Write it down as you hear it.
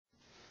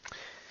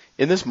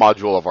In this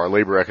module of our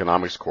labor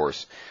economics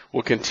course,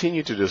 we'll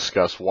continue to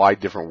discuss why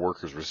different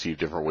workers receive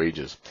different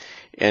wages.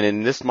 And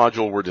in this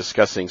module, we're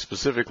discussing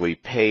specifically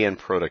pay and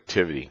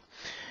productivity.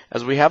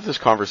 As we have this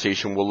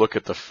conversation, we'll look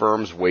at the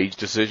firm's wage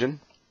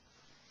decision.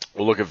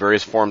 We'll look at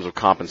various forms of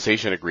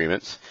compensation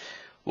agreements.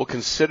 We'll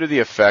consider the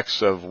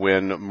effects of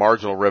when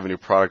marginal revenue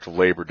product of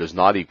labor does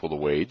not equal the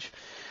wage.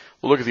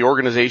 We'll look at the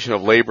organization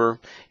of labor,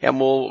 and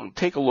we'll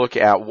take a look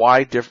at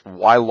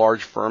why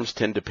large firms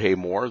tend to pay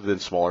more than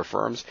smaller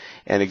firms,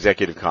 and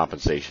executive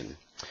compensation.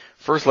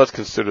 First, let's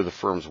consider the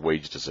firm's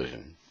wage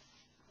decision.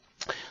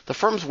 The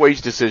firm's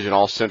wage decision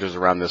all centers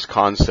around this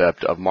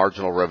concept of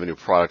marginal revenue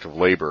product of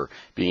labor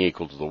being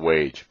equal to the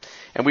wage.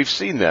 And we've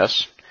seen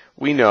this.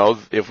 We know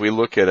if we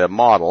look at a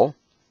model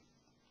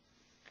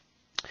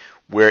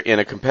where in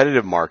a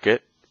competitive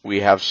market we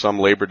have some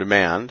labor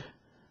demand,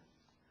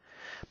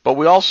 but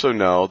we also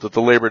know that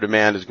the labor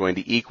demand is going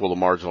to equal the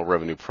marginal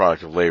revenue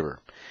product of labor.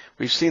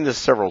 We've seen this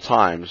several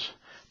times,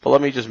 but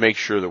let me just make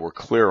sure that we're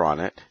clear on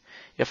it.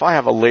 If I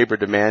have a labor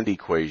demand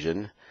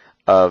equation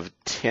of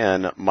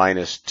 10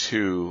 minus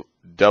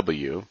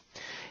 2W,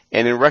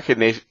 and in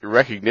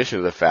recognition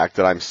of the fact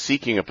that I'm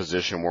seeking a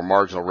position where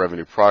marginal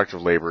revenue product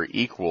of labor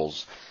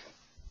equals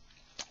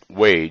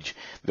wage,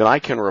 then I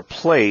can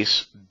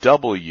replace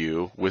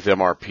W with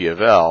MRP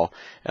of L,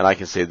 and I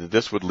can say that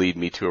this would lead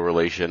me to a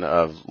relation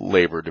of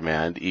labor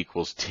demand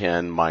equals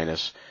 10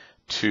 minus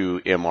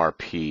 2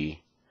 MRP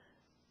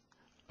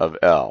of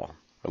L,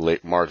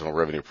 marginal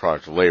revenue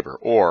product of labor,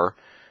 or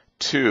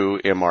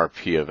 2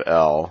 MRP of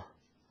L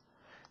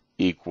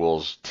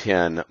equals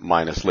 10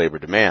 minus labor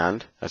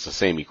demand. That's the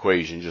same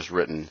equation, just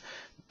written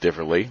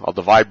differently. I'll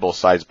divide both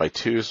sides by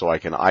 2 so I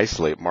can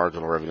isolate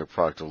marginal revenue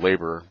product of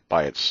labor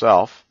by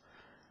itself.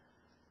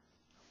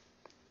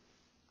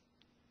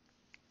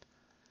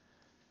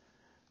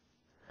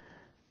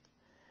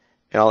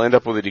 And I'll end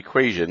up with an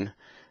equation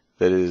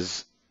that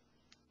is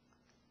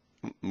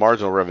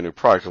marginal revenue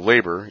product of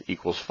labor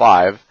equals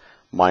 5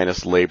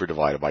 minus labor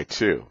divided by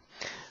 2.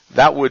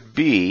 That would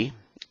be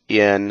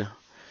in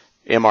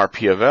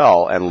MRP of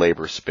L and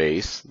labor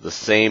space, the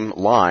same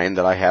line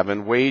that I have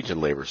in wage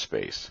and labor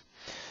space.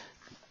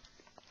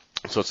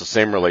 So it's the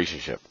same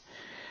relationship.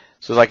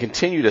 So as I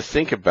continue to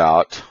think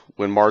about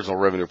when marginal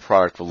revenue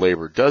product of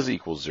labor does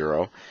equal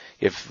 0,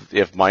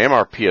 if my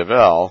MRP of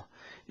L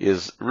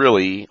is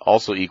really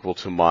also equal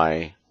to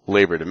my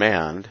labor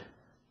demand,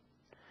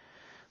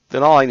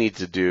 then all I need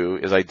to do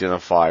is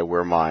identify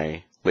where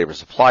my labor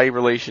supply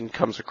relation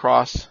comes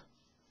across,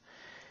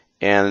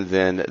 and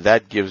then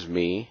that gives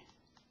me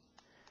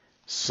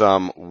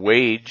some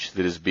wage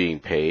that is being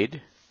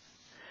paid,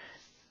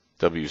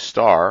 W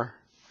star,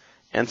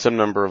 and some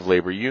number of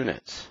labor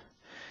units.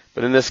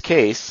 But in this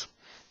case,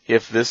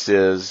 if this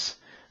is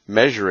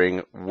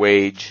measuring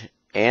wage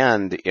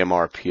and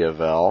MRP of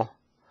L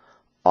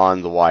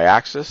on the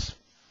y-axis,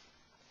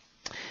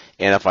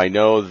 and if I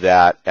know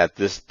that at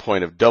this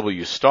point of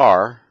W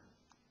star,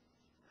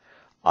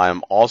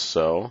 I'm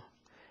also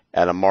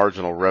at a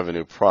marginal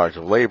revenue product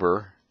of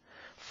labor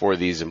for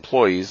these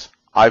employees,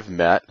 I've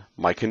met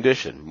my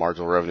condition.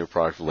 Marginal revenue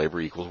product of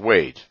labor equals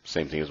wage.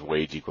 Same thing as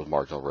wage equals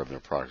marginal revenue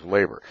product of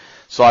labor.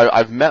 So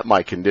I've met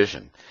my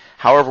condition.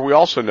 However, we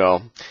also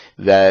know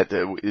that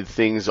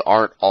things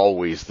aren't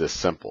always this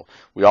simple.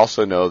 We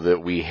also know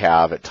that we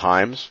have at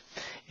times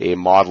a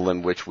model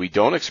in which we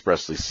don't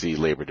expressly see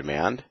labor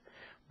demand.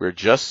 We're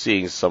just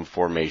seeing some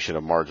formation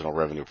of marginal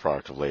revenue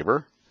product of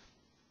labor.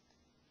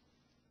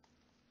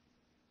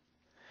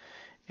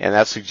 And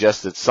that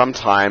suggests that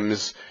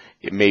sometimes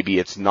maybe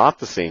it's not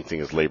the same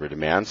thing as labor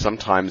demand.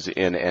 Sometimes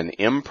in an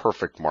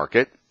imperfect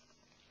market,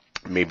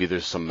 maybe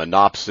there's some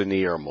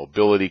monopsony or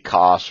mobility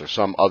costs or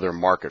some other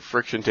market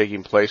friction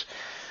taking place.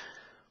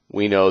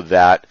 We know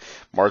that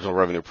marginal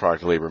revenue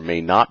product of labor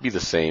may not be the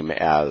same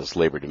as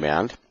labor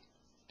demand.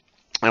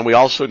 And we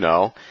also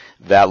know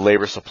that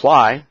labor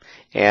supply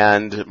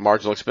and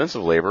marginal expense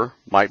of labor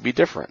might be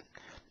different.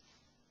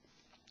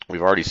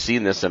 We've already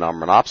seen this in our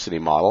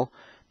monopsony model.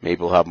 Maybe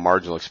we'll have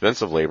marginal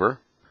expense of labor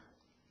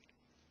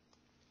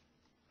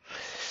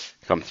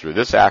come through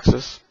this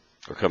axis,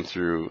 or come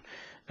through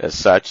as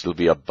such, it'll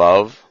be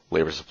above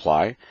labor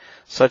supply,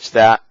 such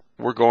that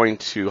we're going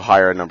to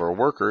hire a number of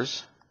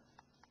workers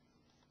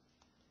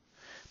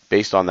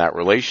based on that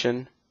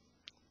relation.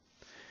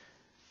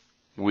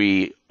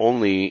 We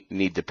only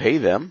need to pay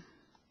them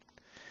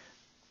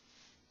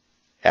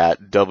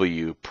at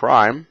W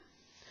prime,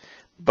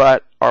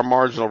 but our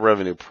marginal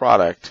revenue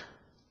product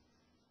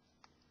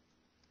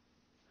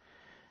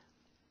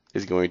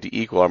is going to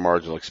equal our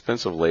marginal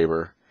expense of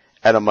labor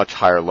at a much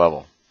higher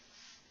level.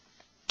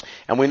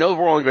 And we know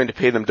we're only going to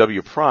pay them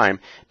W prime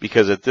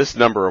because at this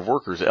number of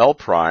workers, L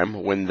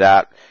prime, when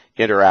that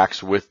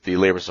interacts with the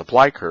labor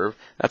supply curve,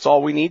 that's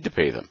all we need to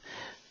pay them.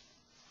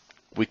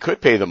 We could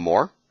pay them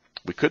more.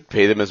 We could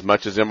pay them as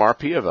much as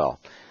MRP of L.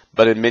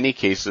 But in many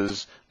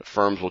cases,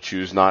 firms will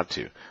choose not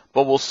to.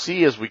 But we'll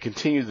see as we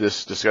continue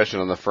this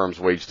discussion on the firm's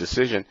wage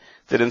decision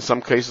that in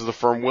some cases the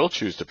firm will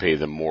choose to pay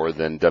them more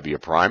than W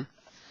prime.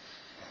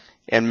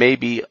 and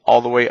maybe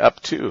all the way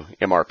up to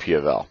MRP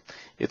of L.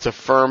 It's a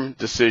firm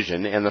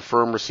decision, and the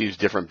firm receives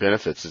different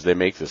benefits as they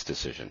make this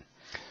decision.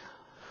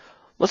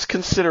 Let's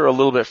consider a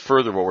little bit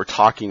further what we're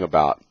talking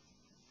about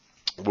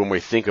when we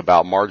think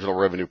about marginal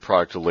revenue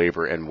product of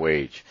labor and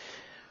wage.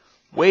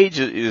 Wage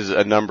is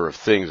a number of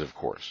things, of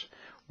course.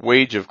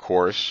 Wage, of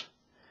course,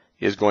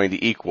 is going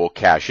to equal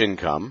cash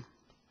income,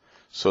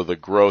 so the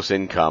gross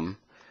income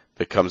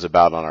that comes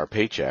about on our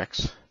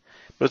paychecks,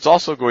 but it's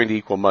also going to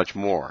equal much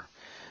more.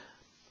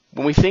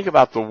 When we think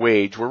about the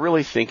wage, we're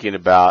really thinking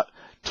about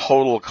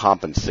total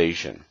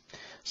compensation.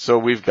 So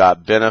we've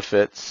got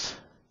benefits,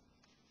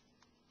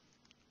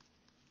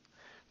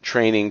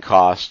 training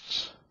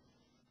costs,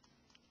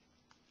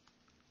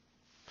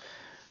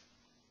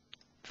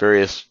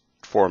 various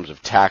forms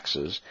of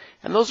taxes,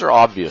 and those are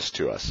obvious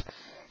to us.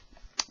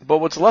 But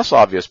what's less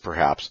obvious,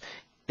 perhaps,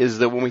 is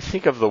that when we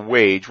think of the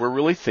wage, we're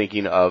really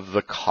thinking of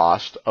the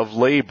cost of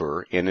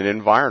labor in an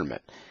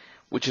environment,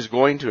 which is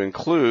going to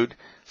include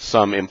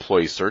some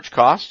employee search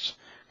costs,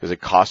 because it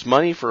costs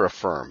money for a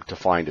firm to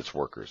find its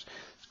workers.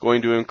 It's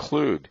going to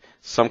include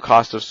some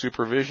cost of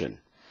supervision.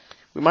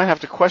 We might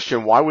have to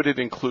question, why would it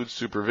include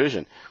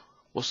supervision?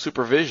 Well,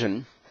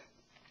 supervision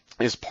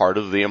is part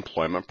of the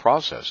employment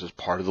process, is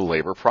part of the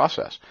labor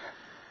process.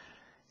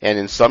 And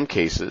in some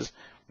cases,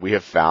 we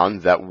have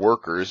found that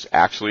workers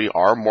actually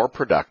are more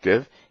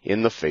productive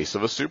in the face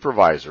of a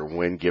supervisor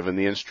when given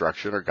the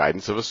instruction or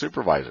guidance of a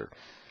supervisor.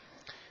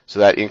 So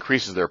that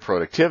increases their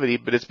productivity,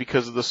 but it's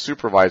because of the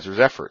supervisor's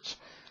efforts.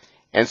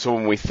 And so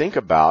when we think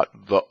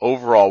about the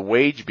overall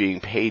wage being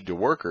paid to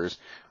workers,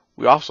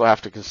 we also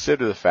have to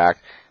consider the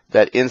fact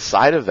that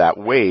inside of that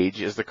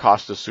wage is the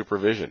cost of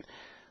supervision.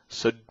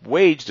 So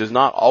wage does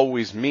not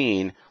always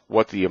mean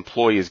what the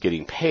employee is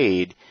getting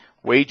paid.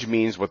 Wage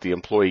means what the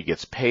employee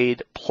gets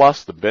paid,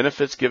 plus the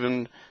benefits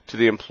given to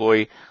the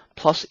employee,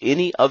 plus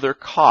any other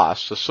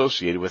costs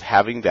associated with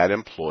having that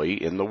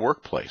employee in the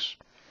workplace.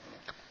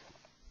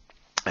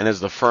 And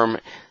as the firm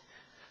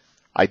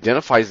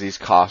identifies these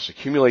costs,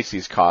 accumulates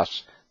these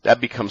costs,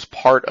 that becomes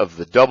part of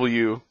the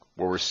W,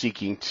 where we're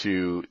seeking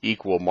to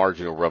equal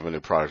marginal revenue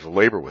product of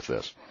labor with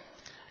this.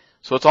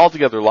 So it's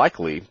altogether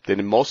likely that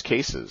in most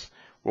cases,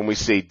 when we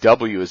say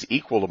W is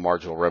equal to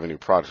marginal revenue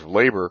product of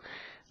labor,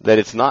 that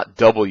it's not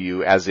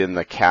W as in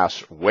the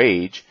cash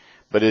wage,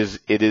 but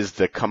it is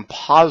the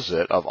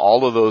composite of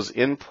all of those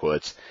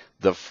inputs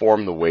that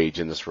form the wage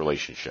in this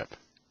relationship.